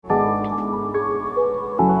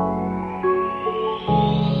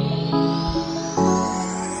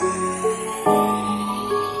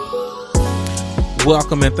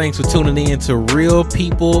Welcome and thanks for tuning in to Real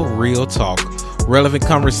People, Real Talk. Relevant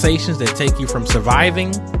conversations that take you from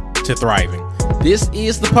surviving to thriving. This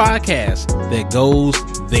is the podcast that goes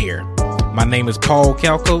there. My name is Paul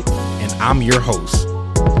Calco and I'm your host.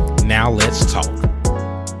 Now let's talk.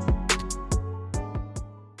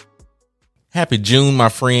 Happy June, my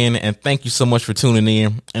friend, and thank you so much for tuning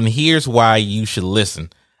in. And here's why you should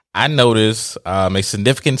listen. I noticed a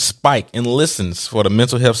significant spike in listens for the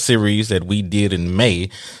mental health series that we did in May.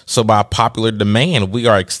 So by popular demand, we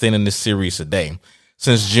are extending this series today.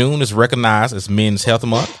 Since June is recognized as Men's Health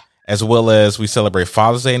Month, as well as we celebrate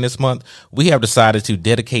Father's Day in this month, we have decided to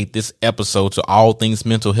dedicate this episode to all things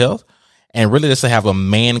mental health and really just to have a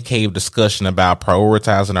man cave discussion about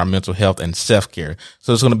prioritizing our mental health and self-care.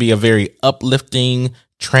 So it's going to be a very uplifting,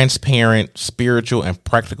 transparent, spiritual, and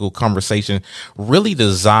practical conversation, really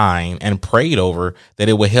designed and prayed over that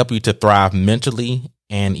it will help you to thrive mentally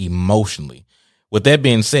and emotionally. With that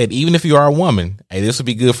being said, even if you are a woman, hey, this will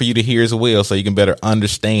be good for you to hear as well, so you can better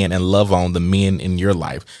understand and love on the men in your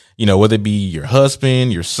life. You know, whether it be your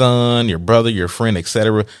husband, your son, your brother, your friend,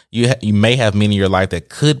 etc. You may have men in your life that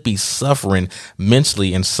could be suffering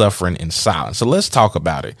mentally and suffering in silence. So let's talk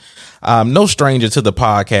about it. No stranger to the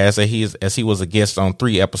podcast, as he was a guest on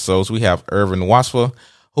 3 episodes. We have Irvin Waswa,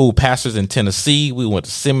 who pastors in Tennessee. We went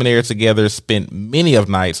to seminary together, spent many of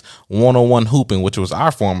nights one-on-one hooping, which was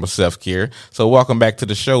our form of self-care. So welcome back to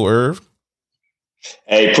the show, Irv.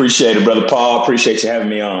 Hey, appreciate it, brother Paul. Appreciate you having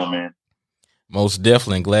me on, man. Most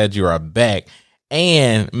definitely. Glad you are back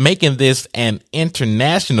and making this an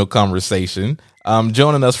international conversation.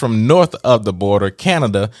 Joining us from north of the border,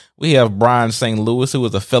 Canada, we have Brian St. Louis, who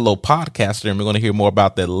is a fellow podcaster, and we're going to hear more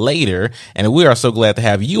about that later. And we are so glad to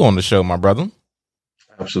have you on the show, my brother.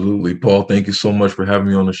 Absolutely. Paul, thank you so much for having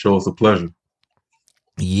me on the show. It's a pleasure.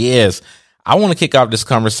 Yes. I want to kick off this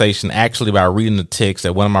conversation actually by reading the text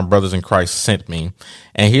that one of my brothers in Christ sent me.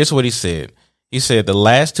 And here's what he said. He said, the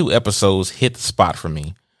last 2 episodes hit the spot for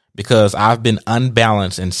me because I've been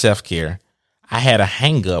unbalanced in self-care. I had a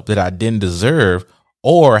hang up that I didn't deserve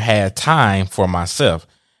or had time for myself.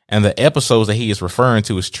 And the episodes that he is referring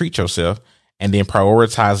to is Treat Yourself and then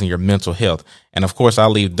prioritizing your mental health. And of course,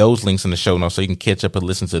 I'll leave those links in the show notes so you can catch up and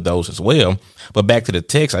listen to those as well. But back to the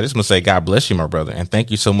text, I just want to say, God bless you, my brother. And thank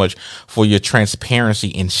you so much for your transparency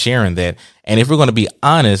in sharing that. And if we're going to be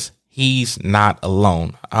honest, he's not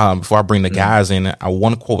alone. Before I bring the guys in,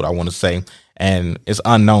 one quote I want to say, and it's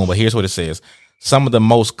unknown, but here's what it says. Some of the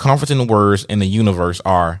most comforting words in the universe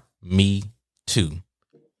are me too.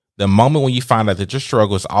 The moment when you find out that your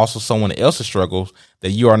struggle is also someone else's struggles,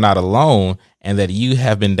 that you are not alone and that you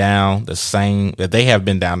have been down that they have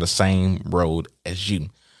been down the same road as you.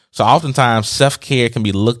 So oftentimes self-care can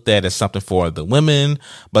be looked at as something for the women,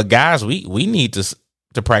 but guys, we need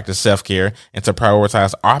to practice self-care and to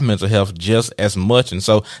prioritize our mental health just as much. And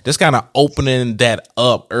so just kind of opening that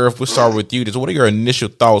up, Irv, we'll start with you. What are your initial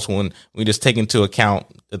thoughts when we just take into account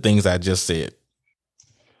the things I just said?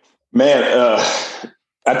 Man,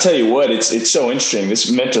 I tell you what, it's so interesting.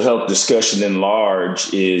 This mental health discussion in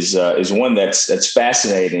large is one that's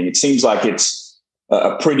fascinating. It seems like it's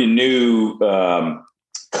a pretty new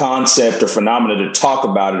concept or phenomena to talk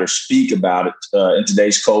about it or speak about it in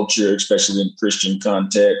today's culture, especially in Christian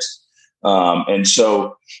context. And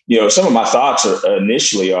so, some of my thoughts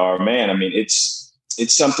initially are, man, I mean, it's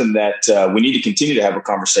something that we need to continue to have a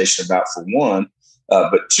conversation about, for one,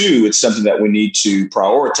 but 2, it's something that we need to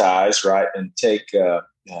prioritize, right, and take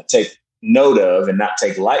note of and not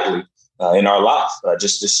take lightly in our life.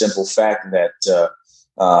 Just the simple fact that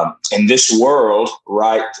in this world,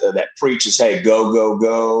 right, that preaches, hey, go, go,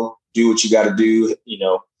 go, do what you got to do,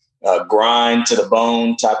 grind to the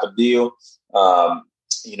bone type of deal.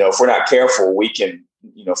 If we're not careful, we can,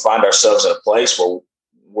 find ourselves in a place where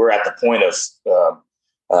we're at the point of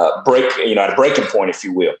at a breaking point, if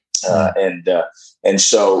you will. And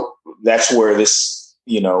so that's where this,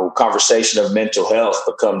 conversation of mental health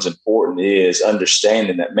becomes important, is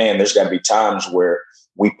understanding that, man, there's got to be times where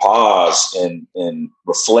we pause and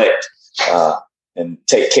reflect and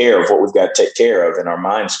take care of what we've got to take care of in our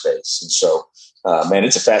mind space. And so, man,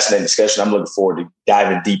 it's a fascinating discussion. I'm looking forward to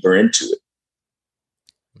diving deeper into it.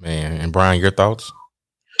 Man, and Brian, your thoughts?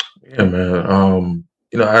 Yeah, man.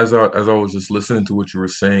 As I was just listening to what you were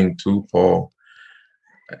saying too, Paul,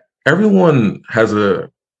 everyone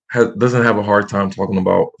doesn't have a hard time talking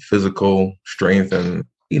about physical strength and,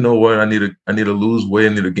 what, I need to lose weight,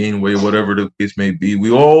 I need to gain weight, whatever the case may be.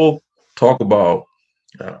 We all talk about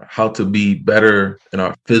how to be better in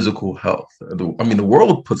our physical health. The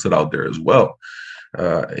world puts it out there as well.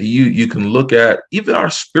 You can look at even our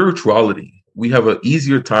spirituality. We have an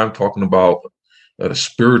easier time talking about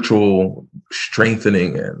spiritual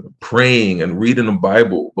strengthening and praying and reading the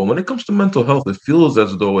Bible. But when it comes to mental health, it feels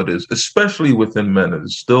as though it is, especially within men, it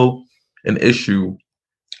is still an issue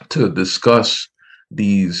to discuss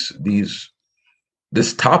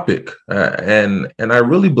this topic, and I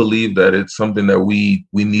really believe that it's something that we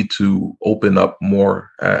need to open up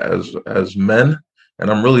more as men. And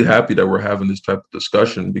I'm really happy that we're having this type of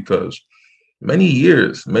discussion, because many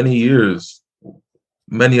years, many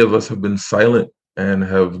of us have been silent and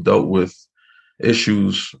have dealt with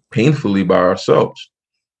issues painfully by ourselves.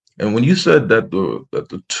 And when you said that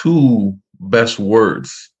the two best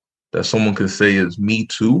words that someone can say is "me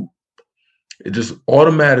too," it just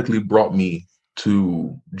automatically brought me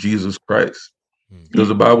to Jesus Christ, because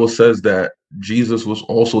the Bible says that Jesus was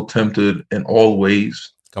also tempted in all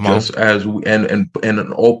ways, just as we, and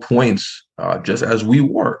in all points, just as we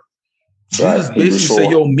were. Jesus basically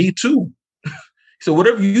said, "Yo, me too." So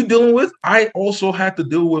whatever you're dealing with, I also had to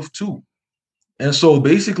deal with too. And so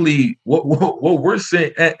basically, what we're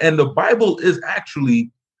saying, and the Bible is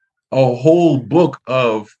actually a whole book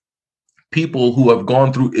of people who have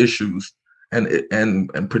gone through issues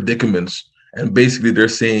and predicaments. And basically they're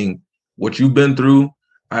saying, what you've been through,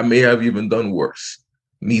 I may have even done worse.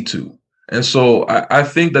 Me too. And so I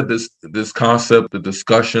think that this concept, the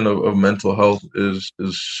discussion of mental health is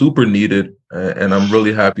super needed. And I'm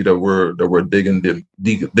really happy that we're digging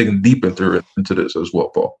deep into this as well,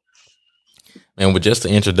 Paul. And with just the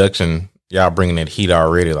introduction, y'all bringing that heat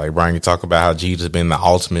already. Like, Brian, you talk about how Jesus has been the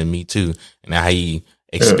ultimate me too, and how he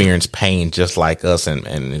experienced pain just like us, and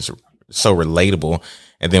it's so relatable.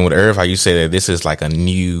 And then with Irv, how you say that this is like a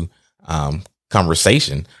new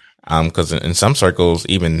conversation, because in some circles,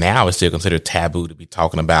 even now, it's still considered taboo to be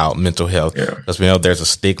talking about mental health, because we know there's a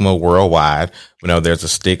stigma worldwide. We know there's a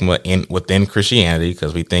stigma within Christianity,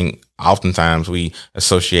 because we think oftentimes we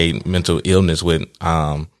associate mental illness with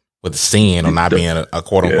sin, or not being a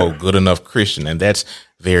quote unquote good enough Christian, and that's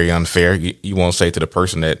very unfair. You won't say to the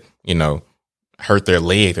person that hurt their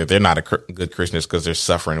leg that they're not a good Christian because they're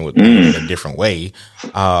suffering with in a different way.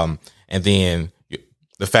 And then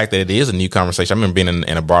the fact that it is a new conversation. I remember being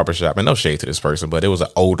in a barbershop, and no shade to this person, but it was an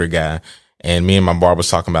older guy, and me and my barber was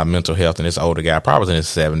talking about mental health, and this older guy probably was in his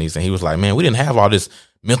 70s, and he was like, "Man, we didn't have all this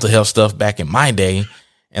mental health stuff back in my day."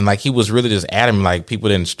 And like, he was really just adamant, like, people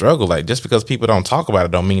didn't struggle. Like, just because people don't talk about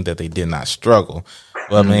it don't mean that they did not struggle.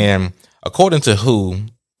 But man, according to WHO,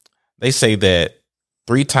 they say that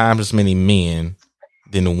 3 times as many men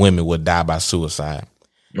than women would die by suicide.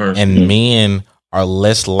 And men are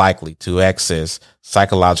less likely to access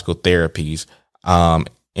psychological therapies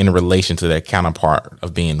in relation to their counterpart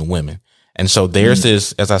of being women. And so there's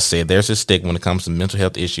this, as I said, there's this stigma when it comes to mental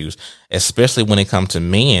health issues, especially when it comes to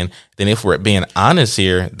men. Then if we're being honest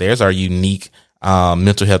here, there's our unique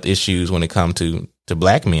mental health issues when it comes to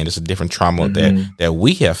Black men. It's a different trauma that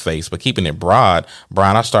we have faced. But keeping it broad,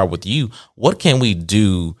 Brian, I'll start with you. What can we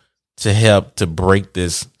do to help to break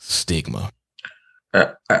this stigma?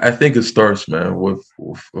 I think it starts, man, with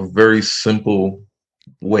a very simple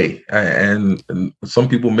way. And some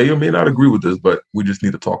people may or may not agree with this, but we just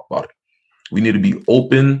need to talk about it. We need to be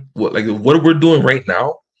open. What we're doing right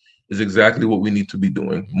now is exactly what we need to be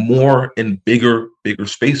doing. More in bigger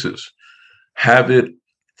spaces. Have it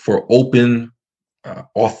for open,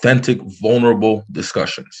 authentic, vulnerable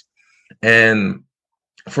discussions. And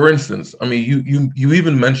for instance, I mean, you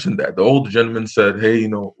even mentioned that the old gentleman said, "Hey,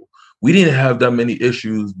 we didn't have that many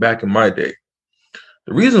issues back in my day."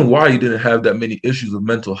 The reason why you didn't have that many issues of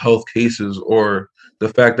mental health cases, or the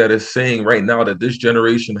fact that it's saying right now that this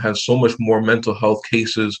generation has so much more mental health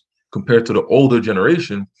cases compared to the older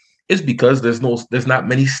generation, is because there's not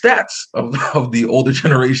many stats of the older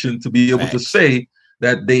generation to be able to say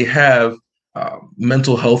that they have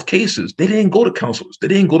mental health cases. They didn't go to counselors. They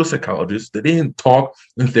didn't go to psychologists. They didn't talk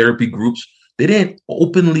in therapy groups. They didn't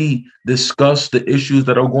openly discuss the issues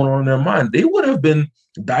that are going on in their mind. They would have been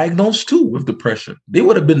diagnosed too with depression. They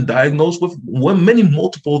would have been diagnosed with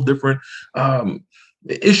multiple different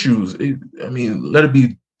issues. Let it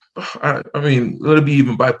be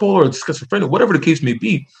even bipolar or schizophrenia, whatever the case may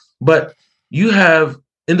be. But you have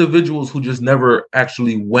individuals who just never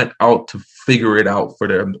actually went out to figure it out for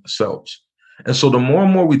themselves. And so the more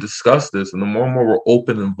and more we discuss this, and the more and more we're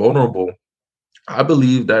open and vulnerable, I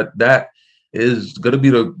believe that is going to be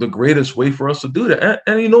the greatest way for us to do that.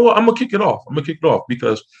 And you know what? I'm going to kick it off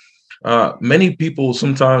because many people,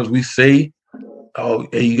 sometimes we say, "Oh,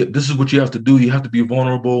 hey, this is what you have to do. You have to be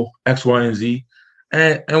vulnerable, X, Y, and Z."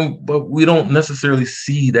 But we don't necessarily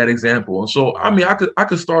see that example. And so, I mean, I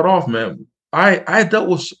could start off, man. I dealt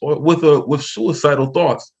with suicidal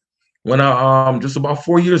thoughts when I just about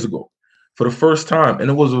 4 years ago. for the first time. And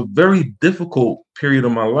it was a very difficult period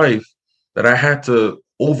of my life that I had to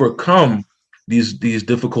overcome these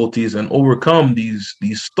difficulties and overcome these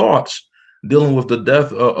thoughts dealing with the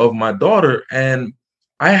death of my daughter. And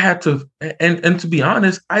I had to, and to be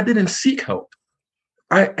honest, I didn't seek help.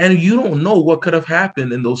 And you don't know what could have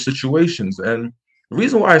happened in those situations. And the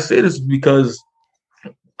reason why I say this is because,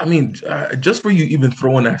 I mean, just for you even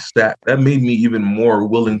throwing that stat, that made me even more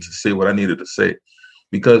willing to say what I needed to say,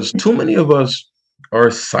 because too many of us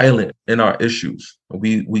are silent in our issues.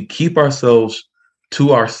 We keep ourselves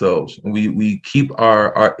to ourselves, and we keep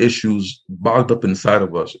our issues bogged up inside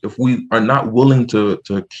of us. If we are not willing to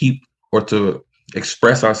keep or to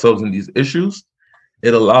express ourselves in these issues,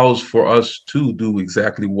 it allows for us to do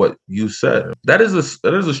exactly what you said. That is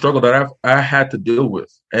a struggle that I had to deal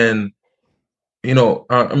with. And, you know,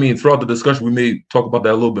 I mean, throughout the discussion, we may talk about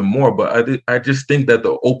that a little bit more, but I just think that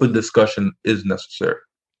the open discussion is necessary.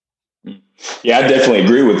 Yeah, I definitely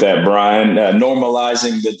agree with that, Brian.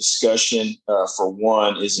 Normalizing the discussion, for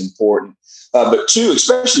one, is important. But two,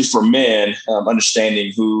 especially for men,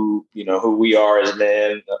 understanding who we are as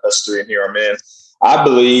men, us three in here are men. I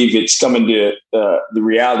believe it's coming to the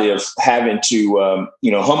reality of having to,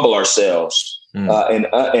 humble ourselves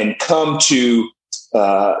and come to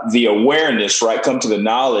the awareness, right? Come to the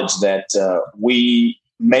knowledge that we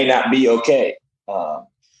may not be okay.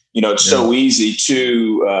 It's so easy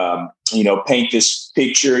to, paint this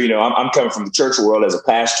picture. I'm coming from the church world as a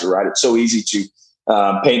pastor, right? It's so easy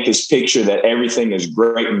to paint this picture that everything is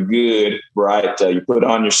great and good, right? You put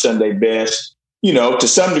on your Sunday best. To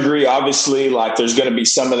some degree, obviously, like there's going to be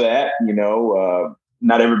some of that,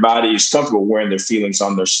 not everybody is comfortable wearing their feelings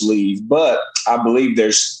on their sleeve, but I believe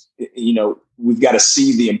there's, we've got to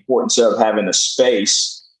see the importance of having a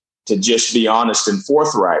space to just be honest and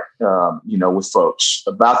forthright, with folks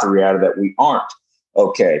about the reality that we aren't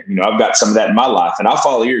okay. I've got some of that in my life, and I'll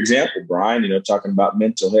follow your example, Brian, talking about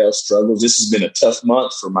mental health struggles. This has been a tough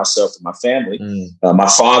month for myself and my family.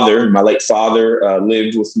 My late father,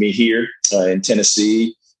 lived with me here in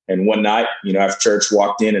Tennessee. And one night, after church,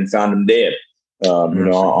 walked in and found him dead,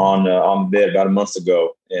 on the bed about a month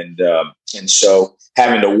ago. And so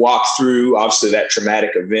having to walk through, obviously, that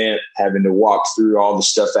traumatic event, having to walk through all the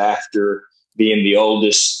stuff after being the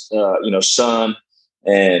oldest, son,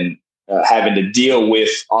 and having to deal with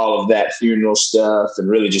all of that funeral stuff and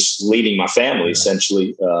really just leading my family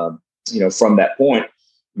essentially, from that point,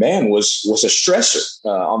 man, was a stressor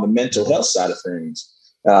on the mental health side of things.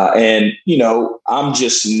 And I'm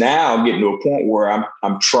just now getting to a point where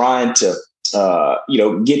I'm trying to,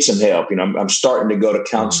 get some help. I'm starting to go to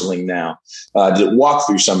counseling now to walk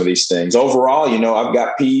through some of these things. Overall, I've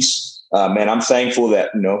got peace. Man, I'm thankful that,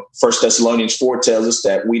 1 Thessalonians 4 tells us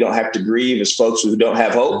that we don't have to grieve as folks who don't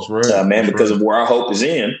have hope, because of where our hope is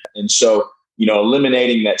in. And so,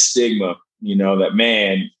 eliminating that stigma, that,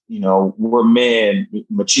 man, we're men,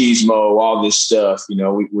 machismo, all this stuff,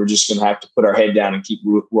 we're just going to have to put our head down and keep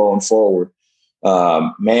rolling forward.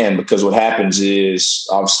 Because what happens is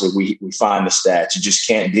obviously we find the stats, you just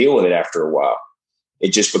can't deal with it after a while.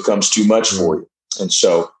 It just becomes too much for you. And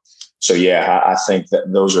so yeah, I think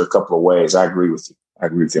that those are a couple of ways. I agree with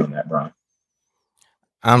you on that, Brian.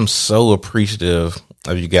 I'm so appreciative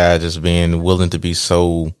of you guys just being willing to be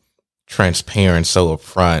so transparent, so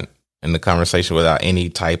upfront in the conversation without any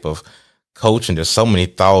type of coaching. There's so many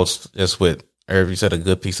thoughts just with Irv. You said a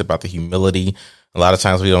good piece about the humility. A lot of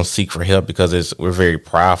times we don't seek for help because we're very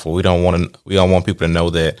prideful. We don't want people to know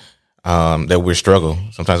that that we're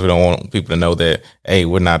struggling. Sometimes we don't want people to know that, hey,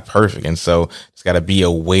 we're not perfect. And so it's got to be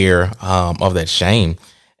aware of that shame.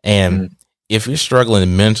 And if you're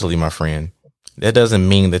struggling mentally, my friend, that doesn't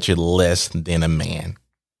mean that you're less than a man.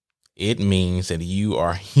 It means that you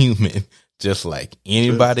are human, just like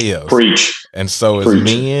anybody else. Preach. And so as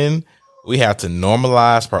men, we have to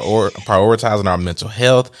normalize prioritizing our mental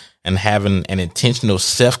health and having an intentional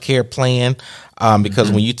self-care plan.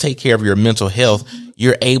 Because when you take care of your mental health,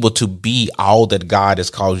 you're able to be all that God has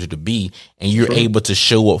called you to be, and you're able to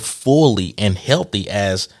show up fully and healthy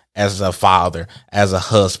as a father, as a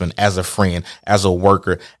husband, as a friend, as a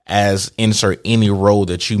worker, as insert any role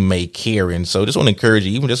that you may carry. And so just want to encourage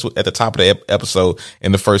you, even just at the top of the episode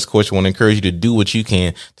in the first question, I want to encourage you to do what you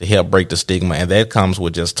can to help break the stigma. And that comes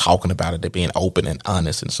with just talking about it, being open and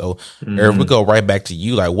honest. And so Irv, we go right back to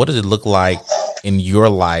you. Like, what does it look like in your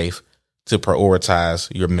life to prioritize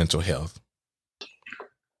your mental health?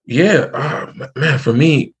 Yeah, man, for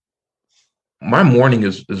me, my morning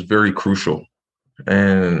is very crucial.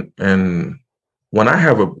 And when I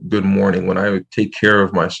have a good morning, when I take care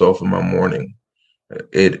of myself in my morning,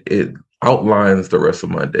 it outlines the rest of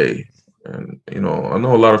my day. And, I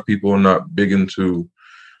know a lot of people are not big into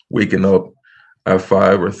waking up at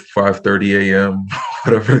 5 or 5:30 a.m.,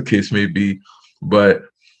 whatever the case may be. But,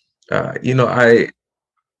 I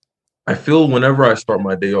feel whenever I start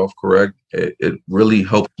my day off correct, it really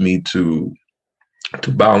helped me to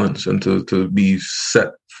balance and to be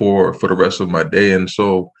set for the rest of my day. And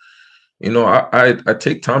so, I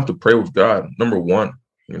take time to pray with God. Number one,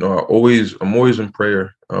 I'm always in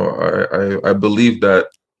prayer. I believe that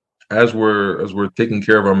as we're taking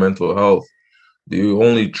care of our mental health, the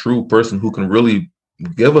only true person who can really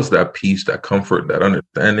give us that peace, that comfort, that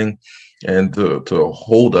understanding, and to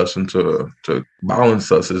hold us and to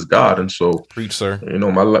balance us is God. And so, Preach, sir.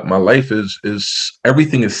 my life is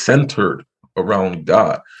everything is centered around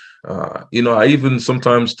God. I even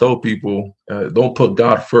sometimes tell people, don't put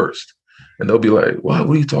God first. And they'll be like, what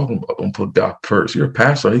are you talking about? Don't put God first. You're a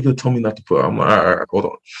pastor. How you gonna tell me not to put? I'm like, all right, hold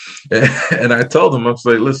on. And I tell them, I'm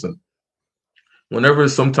like, listen, whenever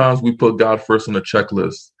sometimes we put God first on the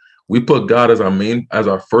checklist, we put God as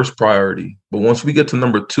our first priority. But once we get to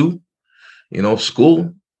number two,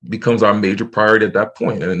 school becomes our major priority at that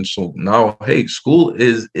point. And so now, hey, school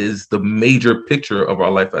is the major picture of our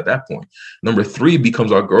life at that point. Number three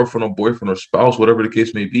becomes our girlfriend or boyfriend or spouse, whatever the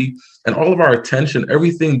case may be. And all of our attention,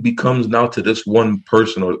 everything becomes now to this one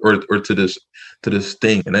person or to this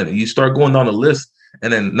thing. And then you start going down the list.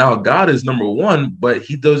 And then now God is number one, but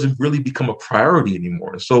he doesn't really become a priority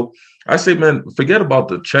anymore. So I say, man, forget about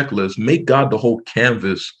the checklist. Make God the whole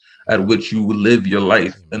canvas at which you live your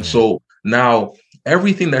life. And so now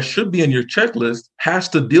everything that should be in your checklist has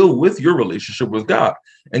to deal with your relationship with God.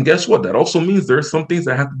 And guess what? That also means there are some things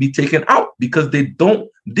that have to be taken out because they don't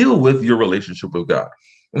deal with your relationship with God.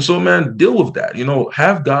 And so, man, deal with that.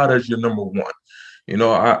 Have God as your number one.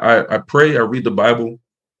 I pray, I read the Bible.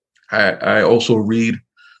 I also read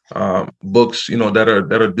books, that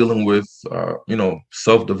are dealing with,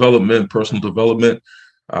 self-development, personal development.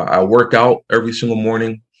 I work out every single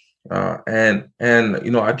morning. And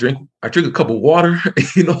I drink a cup of water,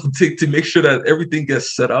 to make sure that everything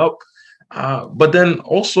gets set up. But then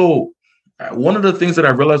also, one of the things that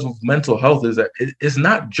I realized with mental health is that it's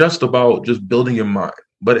not just about just building your mind,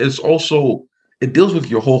 but it deals with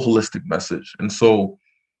your whole holistic message. And so,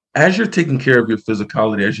 as you're taking care of your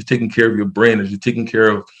physicality, as you're taking care of your brain, as you're taking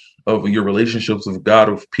care of your relationships with God,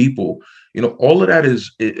 with people, all of that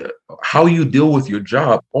is how you deal with your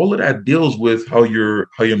job. All of that deals with how your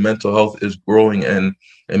mental health is growing and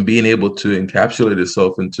being able to encapsulate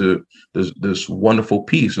itself into this wonderful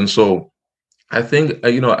peace. And so I think,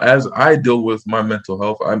 as I deal with my mental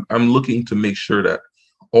health, I'm looking to make sure that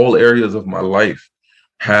all areas of my life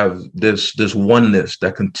have this oneness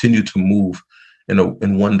that continue to move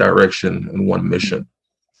in one direction and one mission.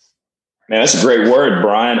 Man, that's a great word,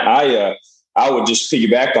 Brian. I would just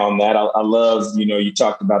piggyback on that. I love, you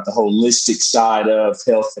talked about the holistic side of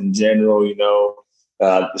health in general,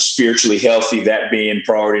 spiritually healthy, that being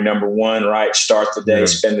priority number one, right? Start the day,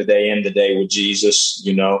 spend the day, end the day with Jesus,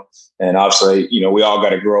 and obviously, we all got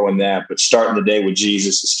to grow in that, but starting the day with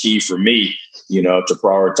Jesus is key for me, to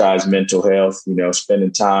prioritize mental health,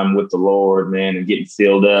 spending time with the Lord, man, and getting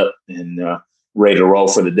filled up and, ready to roll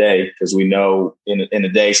for the day, because we know in the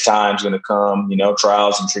day's time is going to come,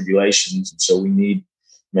 trials and tribulations. And so we need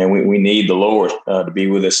the Lord to be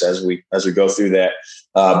with us as we go through that.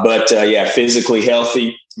 But physically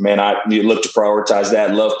healthy, man, you look to prioritize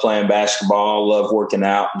that. Love playing basketball, love working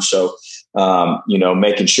out. And so,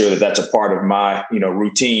 making sure that that's a part of my,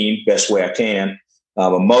 routine best way I can.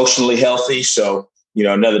 Emotionally healthy. So,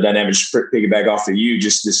 another dynamic, just piggyback off of you,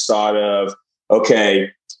 just this thought of, okay,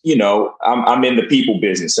 I'm in the people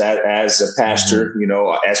business as a pastor,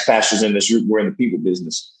 as pastors in this group, we're in the people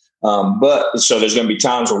business. But so there's going to be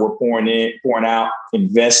times where we're pouring out,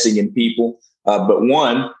 investing in people. But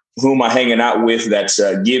one, who am I hanging out with that's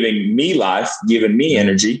giving me life, giving me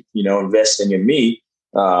energy, investing in me,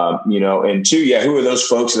 and two, who are those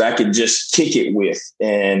folks that I can just kick it with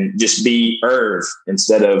and just be Irv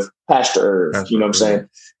instead of Pastor Irv, you know what I'm saying?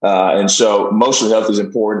 And so emotional health is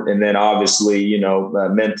important. And then obviously,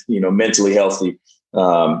 mentally healthy,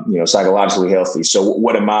 psychologically healthy. So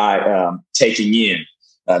what am I taking in?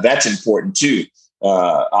 That's important too.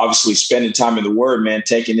 Obviously spending time in the word, man,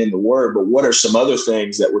 taking in the word, but what are some other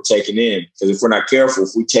things that we're taking in? Because if we're not careful,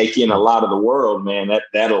 if we take in a lot of the world, man,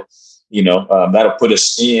 that'll put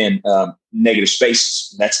us in negative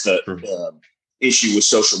spaces. That's the issue with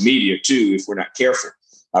social media too, if we're not careful.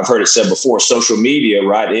 I've heard it said before, social media,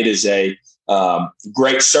 right? It is a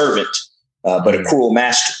great servant, but a cruel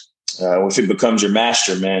master. If it becomes your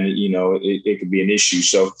master, man, it could be an issue.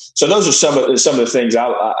 So those are some of the things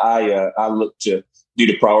I look to do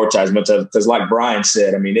to prioritize mental health. Because like Brian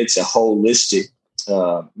said, I mean, it's a holistic,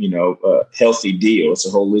 healthy deal. It's a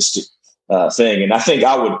holistic thing. And I think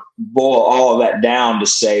I would boil all of that down to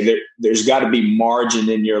say that there's got to be margin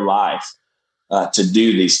in your life to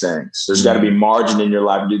do these things. There's got to be margin in your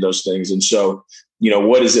life to do those things. And so,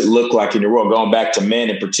 what does it look like in your world? Going back to men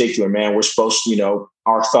in particular, man, we're supposed to,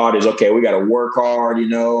 our thought is, okay, we got to work hard,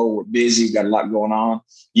 we're busy, we've got a lot going on.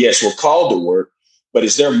 Yes, we're called to work, but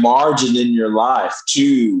is there margin in your life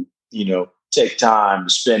to, take time to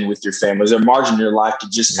spend with your family? Is there margin in your life to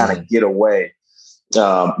just kind of get away,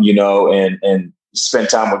 and spend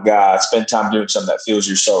time with God, spend time doing something that fills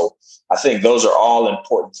your soul? I think those are all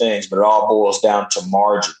important things, but it all boils down to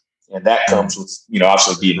margin. And that comes with,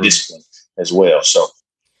 obviously being disciplined as well.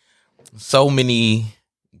 So many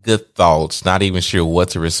good thoughts, not even sure what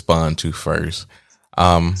to respond to first.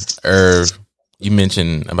 Irv, you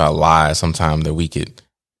mentioned about lies sometimes that we could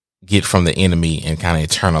get from the enemy and kind of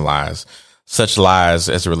internalize. Such lies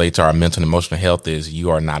as it relates to our mental and emotional health is you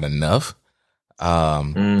are not enough.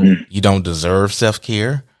 You don't deserve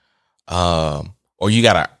self-care. Or you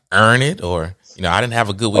got to earn it, or, I didn't have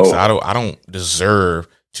a good week, so I don't deserve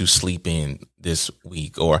to sleep in this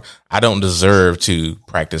week, or I don't deserve to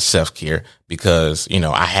practice self-care because,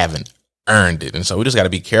 I haven't earned it. And so we just got to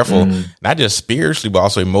be careful, not just spiritually, but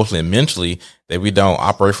also emotionally and mentally, that we don't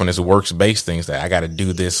operate from this works-based things that I got to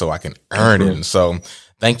do this so I can earn it. And so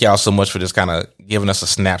thank y'all so much for just kind of giving us a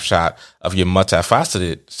snapshot of your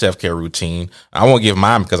multifaceted self-care routine. I won't give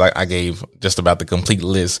mine because I gave just about the complete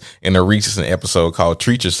list in a recent episode called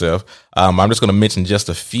Treat Yourself. I'm just going to mention just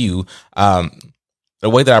a few. The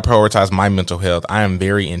way that I prioritize my mental health, I am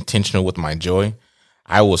very intentional with my joy.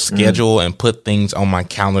 I will schedule and put things on my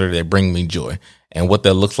calendar that bring me joy. And what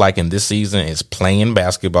that looks like in this season is playing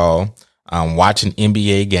basketball, watching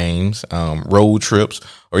NBA games, road trips,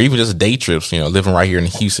 or even just day trips, living right here in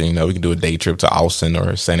Houston, we can do a day trip to Austin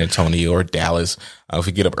or San Antonio or Dallas. If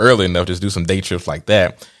we get up early enough, just do some day trips like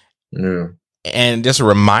that. Yeah. And just a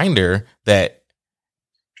reminder that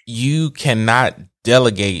you cannot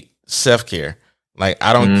delegate self-care. Like,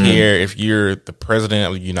 I don't care if you're the president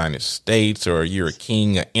of the United States or you're a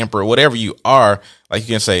king, an emperor, whatever you are. Like, you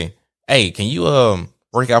can say, hey, can you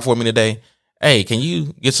work out for me today? Hey, can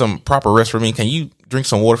you get some proper rest for me? Can you drink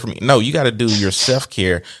some water for me? No, you got to do your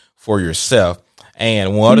self-care for yourself.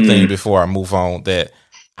 And one other thing before I move on that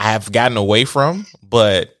I have gotten away from,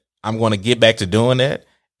 but I'm going to get back to doing that,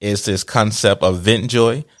 is this concept of vent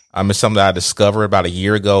joy. It's something that I discovered about a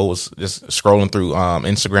year ago. Was just scrolling through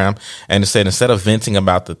Instagram, and it said instead of venting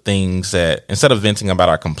about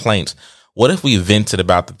our complaints, what if we vented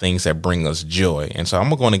about the things that bring us joy? And so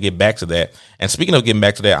I'm going to get back to that. And speaking of getting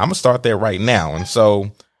back to that, I'm going to start there right now. And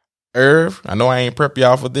so, Irv, I know I ain't prep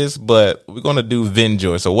y'all for this, but we're going to do vent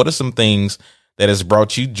joy. So what are some things that has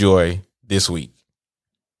brought you joy this week?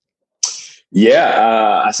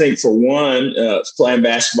 Yeah, I think for one, playing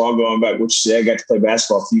basketball, going back what you said, I got to play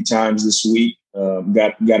basketball a few times this week.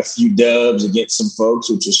 Got a few dubs against some folks,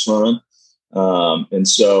 which was fun. And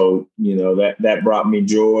so, that brought me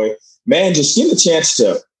joy. Man, just give a chance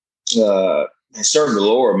to serve the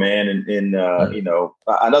Lord, man. And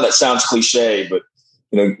I know that sounds cliche, but,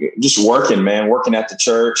 just working at the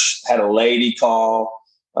church. Had a lady call.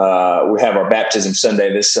 We have our baptism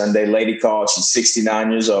Sunday this Sunday. Lady called. She's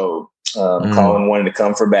 69 years old. Calling, wanting to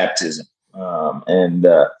come for baptism. It's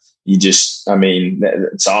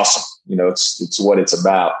awesome. It's what it's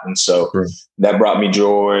about. And so that brought me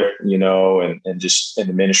joy, and just in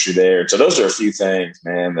the ministry there. So those are a few things,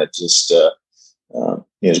 man, that just,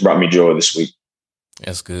 has brought me joy this week.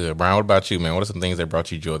 That's good. Brian, what about you, man? What are some things that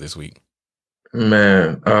brought you joy this week?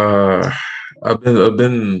 Man, I've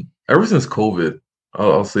been ever since COVID,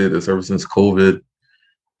 I'll say this, ever since COVID,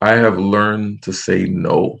 I have learned to say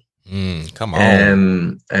no. Come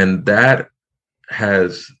on. And that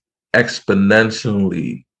has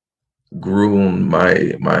exponentially grown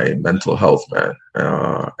my mental health, man.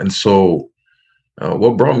 And so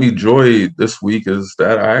what brought me joy this week is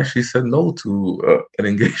that I actually said no to an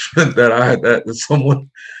engagement that someone,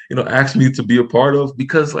 asked me to be a part of,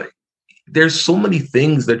 because like there's so many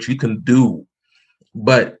things that you can do,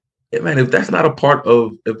 but man, if that's not a part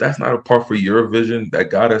for your vision that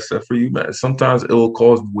God has set for you, man, sometimes it will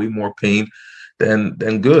cause way more pain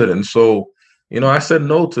than good. And so, I said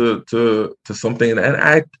no to something, and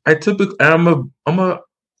I typically, I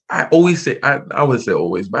always say, I would say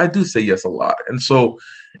always, but I do say yes a lot. And so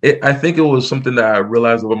I think it was something that I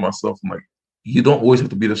realized about myself. I'm like, you don't always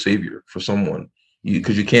have to be the savior for someone,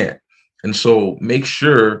 because you can't. And so make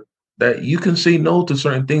sure that you can say no to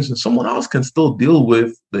certain things, and someone else can still deal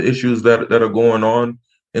with the issues that are going on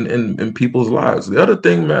in people's lives. The other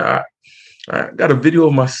thing, man, I got a video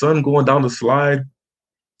of my son going down the slide,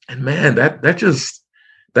 and man, that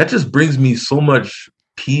just brings me so much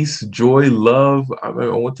peace, joy, love. I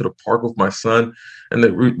went to the park with my son,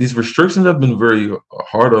 and these restrictions have been very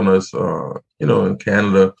hard on us, in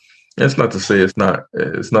Canada. And it's not to say it's not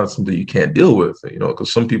something you can't deal with,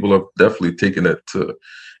 because some people have definitely taken it to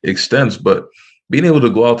extents. But being able to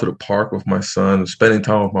go out to the park with my son, spending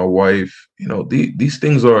time with my wife, these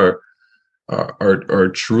things are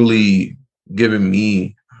truly giving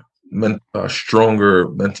me stronger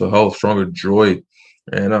mental health, stronger joy.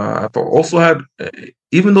 And I've also had,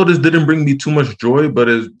 even though this didn't bring me too much joy, but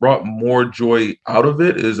it's brought more joy out of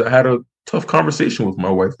it, is I had a tough conversation with my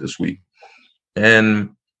wife this week.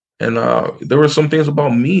 And there were some things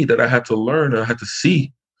about me that I had to learn, and I had to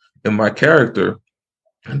see in my character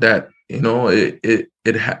that,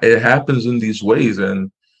 it happens in these ways.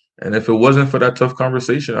 And if it wasn't for that tough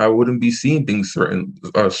conversation, I wouldn't be seeing things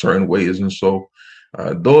certain ways. And so,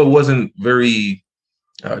 though it wasn't very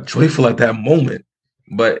joyful at that moment,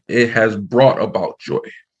 but it has brought about joy.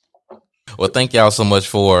 Well, thank y'all so much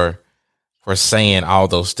for saying all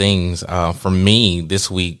those things. For me,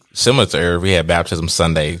 this week, similar to Irv, we had Baptism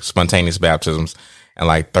Sunday, spontaneous baptisms, and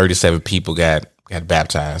like 37 people got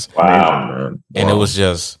baptized. Wow. And it was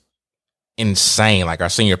just insane. Like our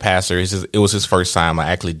senior pastor, it was his first time like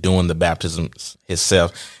actually doing the baptisms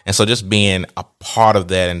himself. And so just being a part of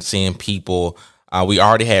that and seeing people, we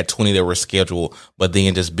already had 20 that were scheduled, but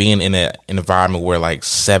then just being in an environment where like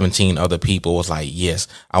 17 other people was like, yes,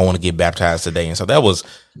 I want to get baptized today. And so that was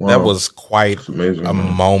quite amazing, a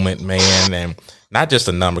moment, man. And not just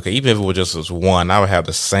a number, because even if it was just one, I would have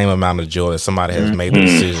the same amount of joy as somebody has made the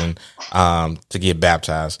decision to get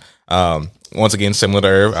baptized. Once again, similar to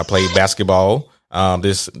Irv, I played basketball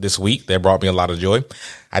this week. That brought me a lot of joy.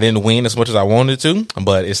 I didn't win as much as I wanted to,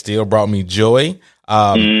 but it still brought me joy.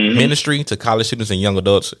 Ministry to college students and young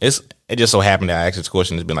adults. It just so happened that I asked this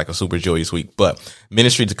question. It's been like a super joyous week, but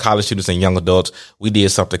ministry to college students and young adults. We did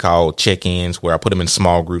something called check-ins, where I put them in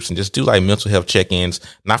small groups and just do like mental health check-ins,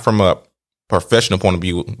 not from a professional point of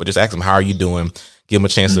view, but just ask them, how are you doing? Give them a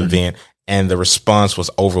chance to vent. And the response was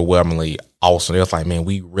overwhelmingly awesome. It was like, man,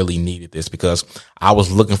 we really needed this, because I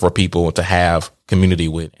was looking for people to have community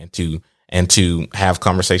with and to have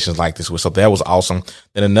conversations like this with. So that was awesome.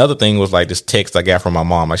 Then another thing was like this text I got from my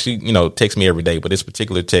mom. Like she, texts me every day, but this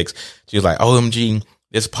particular text, she was like, OMG,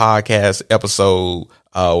 this podcast episode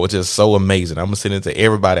was just so amazing. I'm gonna send it to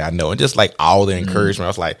everybody I know. And just like all the encouragement, I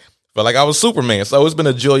was like, felt like I was Superman. So it's been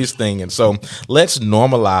a joyous thing. And so let's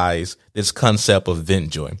normalize this concept of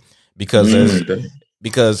vent joy,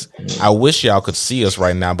 because I wish y'all could see us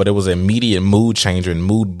right now, but it was an immediate mood changer and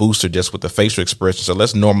mood booster just with the facial expression. So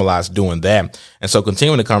let's normalize doing that. And so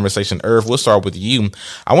continuing the conversation, Irv, we'll start with you.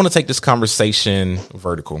 I want to take this conversation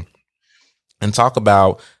vertical and talk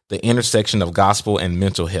about the intersection of gospel and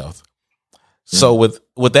mental health. So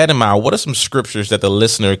with that in mind, what are some scriptures that the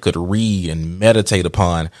listener could read and meditate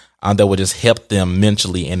upon that would just help them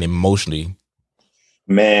mentally and emotionally?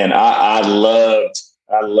 Man, I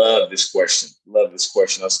love this question. Love this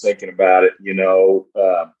question. I was thinking about it.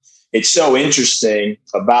 It's so interesting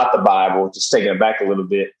about the Bible, just taking it back a little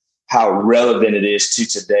bit, how relevant it is to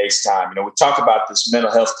today's time. We talk about this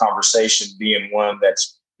mental health conversation being one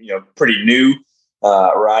that's, pretty new,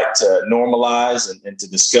 right, to normalize and to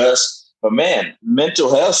discuss. But man,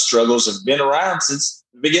 mental health struggles have been around since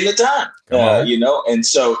the beginning of time, and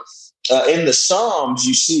so in the Psalms,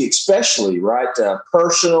 you see especially, right,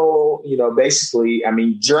 personal, basically,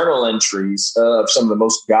 journal entries of some of the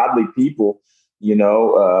most godly people, in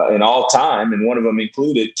all time. And one of them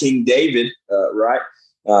included King David, right?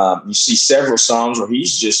 You see several Psalms where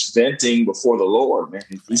he's just venting before the Lord, man.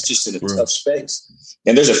 He's just in a tough space.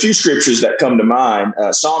 And there's a few scriptures that come to mind.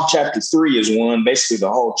 Psalm chapter 3 is one, basically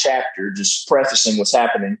the whole chapter, just prefacing what's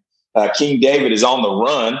happening. King David is on the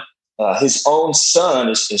run. His own son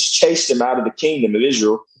has chased him out of the kingdom of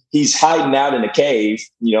Israel. He's hiding out in a cave,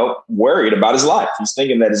 worried about his life. He's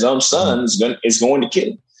thinking that his own son is going to kill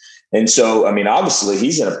him. And so, obviously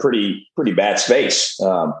he's in a pretty bad space.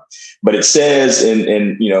 But it says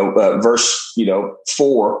in verse,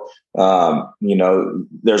 4,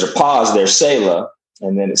 there's a pause there, Selah.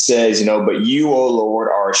 And then it says, but you, O Lord,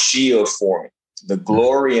 are a shield for me, the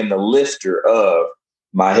glory and the lifter of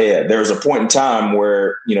my head. There was a point in time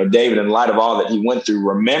where, David, in light of all that he went through,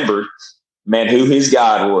 remembered, man, who his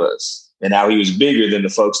God was and how he was bigger than the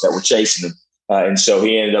folks that were chasing him. And so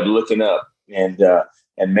he ended up looking up and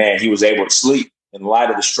man, he was able to sleep. In light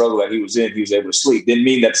of the struggle that he was in, he was able to sleep. Didn't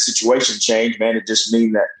mean that the situation changed, man. It just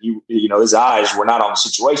mean that his eyes were not on the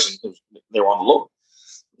situation. They were on the Lord.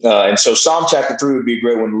 And so Psalm chapter 3 would be a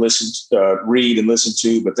great one to read and listen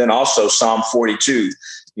to. But then also Psalm 42,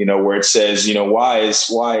 where it says, why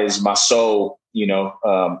is my soul,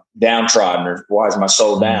 downtrodden, or why is my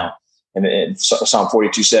soul down? And Psalm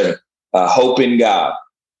 42:7, hope in God.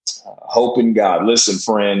 Hope in God. Listen,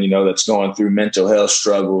 friend, that's going through mental health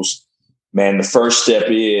struggles. Man, the first step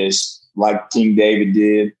is, like King David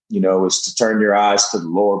did, is to turn your eyes to the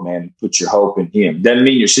Lord, man, and put your hope in him. Doesn't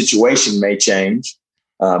mean your situation may change,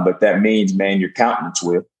 but that means, man, your countenance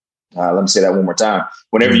will. Let me say that one more time.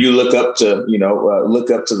 Whenever you look up to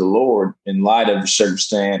the Lord in light of the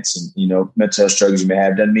circumstance and, mental health struggles you may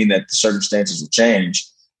have, doesn't mean that the circumstances will change,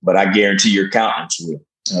 but I guarantee your countenance will,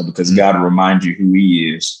 because God will remind you who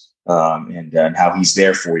he is, and how he's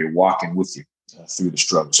there for you, walking with you through the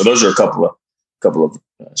struggle. So those are a couple of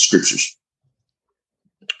scriptures.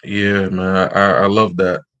 Yeah, man, I love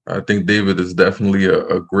that. I think David is definitely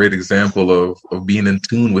a great example of being in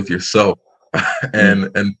tune with yourself and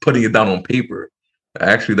putting it down on paper.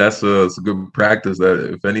 Actually, that's a good practice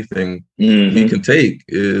that, if anything, we can take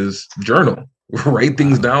is journal, write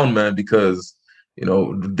things down, man, because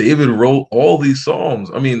David wrote all these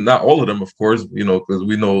Psalms. I mean, not all of them, of course, because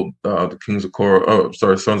we know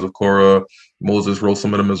the sons of Korah, Moses wrote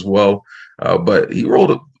some of them as well. But he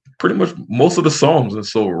wrote pretty much most of the Psalms. And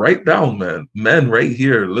so write down, man, men right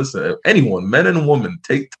here, listen, anyone, men and women,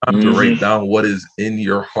 take time to write down what is in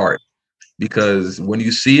your heart. Because when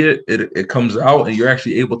you see it, it comes out, and you're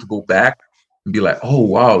actually able to go back and be like, oh,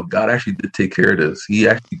 wow, God actually did take care of this. He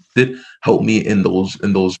actually did help me in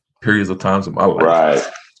those periods of times in my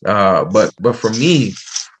life. Right. But for me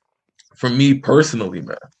personally,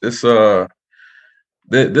 man, this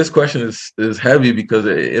question is heavy, because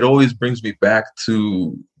it always brings me back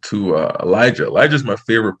to Elijah. Elijah's my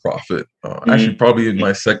favorite prophet. Actually, probably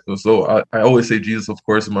my second. So I always say Jesus, of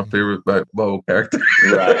course, is my favorite Bible character.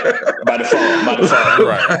 Right. By default.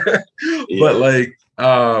 Right. Yeah. But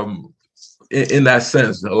in that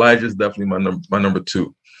sense, Elijah is definitely my number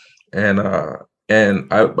two. And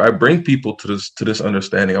I bring people to this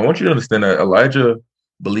understanding. I want you to understand that Elijah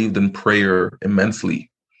believed in prayer immensely.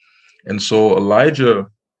 And so Elijah,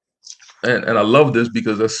 and I love this,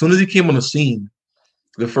 because as soon as he came on the scene,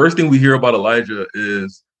 the first thing we hear about Elijah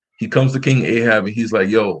is he comes to King Ahab and he's like,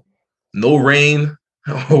 yo, no rain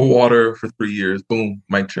or water for 3 years. Boom,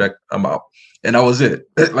 mic check, I'm out. And that was it.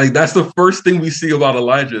 That's the first thing we see about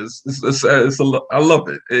Elijah. I love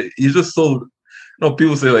it. He's just so,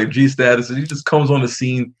 people say G status, and he just comes on the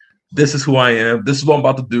scene. This is who I am. This is what I'm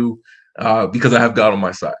about to do, because I have God on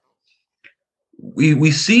my side.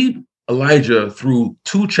 We see Elijah through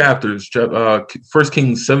 2 chapters, 1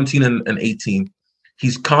 Kings 17 and 18.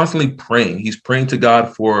 He's constantly praying. He's praying to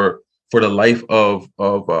God for the life of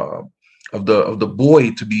the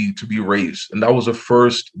boy to be raised, and that was the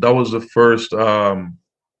first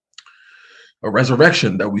a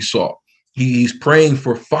resurrection that we saw. He's praying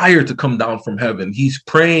for fire to come down from heaven. He's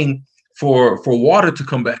praying for water to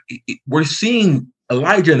come back. We're seeing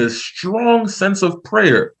Elijah in a strong sense of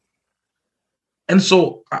prayer. And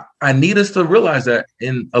so I need us to realize that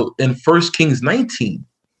in 1 Kings 19,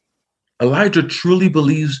 Elijah truly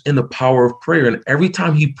believes in the power of prayer. And every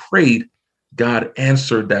time he prayed, God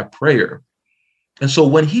answered that prayer. And so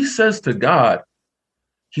when he says to God,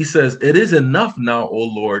 he says, "It is enough now, O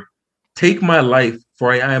Lord, take my life,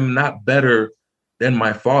 for I am not better than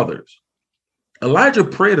my fathers." Elijah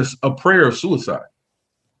prayed a prayer of suicide.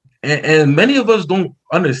 And many of us don't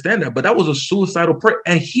understand that, but that was a suicidal prayer.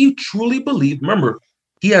 And he truly believed, remember,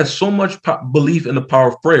 he has so much belief in the power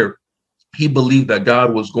of prayer. He believed that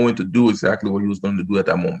God was going to do exactly what he was going to do at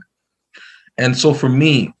that moment. And so for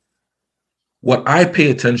me, what I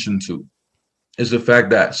pay attention to is the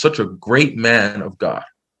fact that such a great man of God,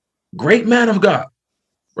 right?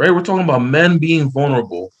 We're talking about men being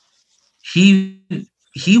vulnerable. He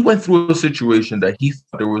went through a situation that he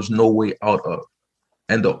thought there was no way out of.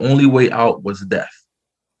 And the only way out was death.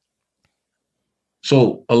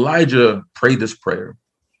 So Elijah prayed this prayer.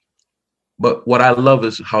 But what I love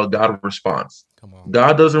is how God responds.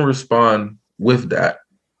 God doesn't respond with that,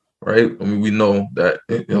 right? I mean, we know that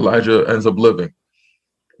Elijah ends up living.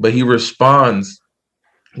 But he responds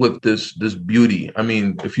with this beauty. I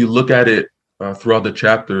mean, if you look at it throughout the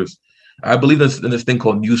chapters, I believe in this thing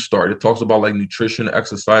called New Start. It talks about nutrition,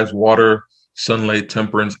 exercise, water, sunlight,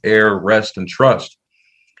 temperance, air, rest, and trust.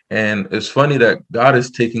 And it's funny that God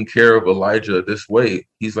is taking care of Elijah this way.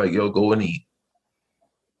 He's like, yo, go and eat.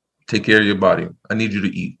 Take care of your body. I need you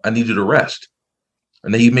to eat. I need you to rest.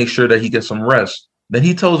 And then he makes sure that he gets some rest. Then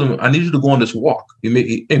he tells him, I need you to go on this walk.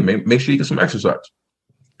 Make sure you get some exercise.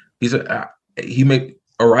 He said,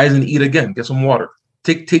 arise and eat again. Get some water.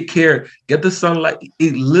 take care, get the sunlight.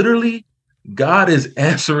 It literally, God is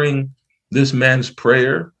answering this man's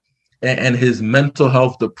prayer and his mental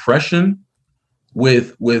health depression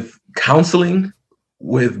with counseling,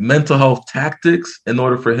 with mental health tactics in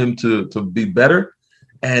order for him to be better,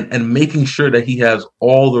 and making sure that he has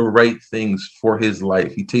all the right things for his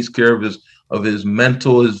life. He takes care of his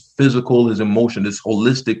mental, his physical, his emotion, this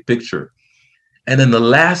holistic picture. And then the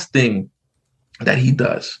last thing that he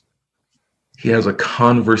does, he has a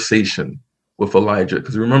conversation with Elijah.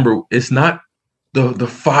 Because remember, it's not the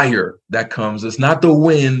fire that comes, it's not the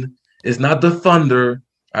wind, it's not the thunder.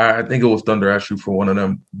 I think it was thunder actually for one of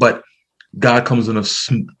them, but God comes in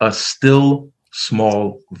a still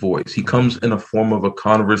small voice. He comes in a form of a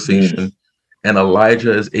conversation, and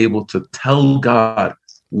Elijah is able to tell God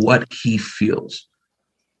what he feels.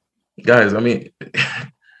 Guys, I mean,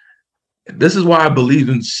 this is why I believe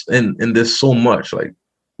in this so much. Like,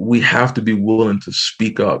 we have to be willing to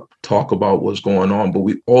speak up, talk about what's going on, but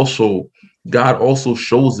God also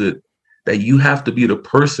shows it that you have to be the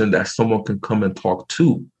person that someone can come and talk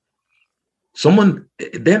to. Someone,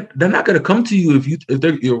 they're not going to come to you if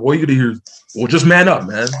they're all you to hear, well, just man up,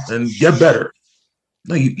 man, and get better.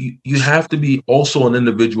 No, you have to be also an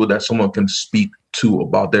individual that someone can speak to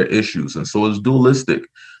about their issues. And so it's dualistic.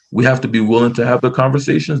 We have to be willing to have the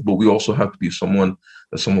conversations, but we also have to be someone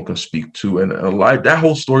that someone can speak to. And that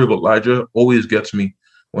whole story of Elijah always gets me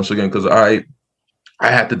once again, because I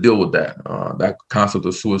had to deal with that concept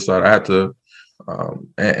of suicide. I had to,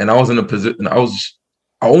 and I was in a position, I was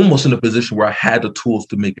almost in a position where I had the tools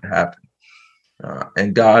to make it happen.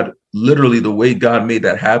 And God, literally the way God made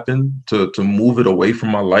that happen to move it away from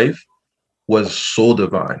my life was so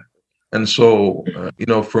divine. And so,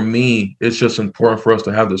 for me, it's just important for us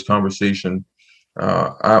to have this conversation.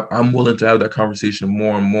 I'm willing to have that conversation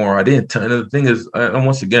more and more. I didn't tell, and the thing is, and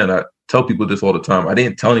once again, I tell people this all the time. I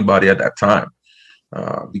didn't tell anybody at that time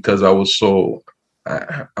because I was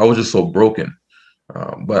just so broken.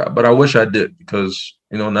 But I wish I did, because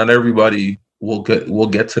not everybody will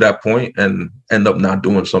get to that point and end up not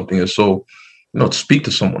doing something. And so, speak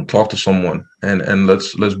to someone, talk to someone, and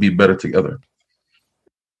let's be better together.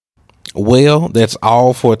 Well, that's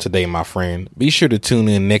all for today, my friend. Be sure to tune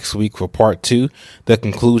in next week for part 2, the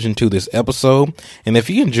conclusion to this episode. And if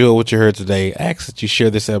you enjoyed what you heard today, I ask that you share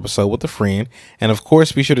this episode with a friend. And of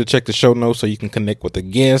course, be sure to check the show notes so you can connect with the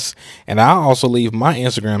guests. And I'll also leave my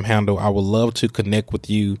Instagram handle. I would love to connect with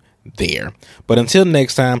you there. But until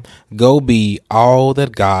next time, go be all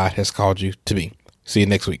that God has called you to be. See you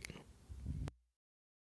next week.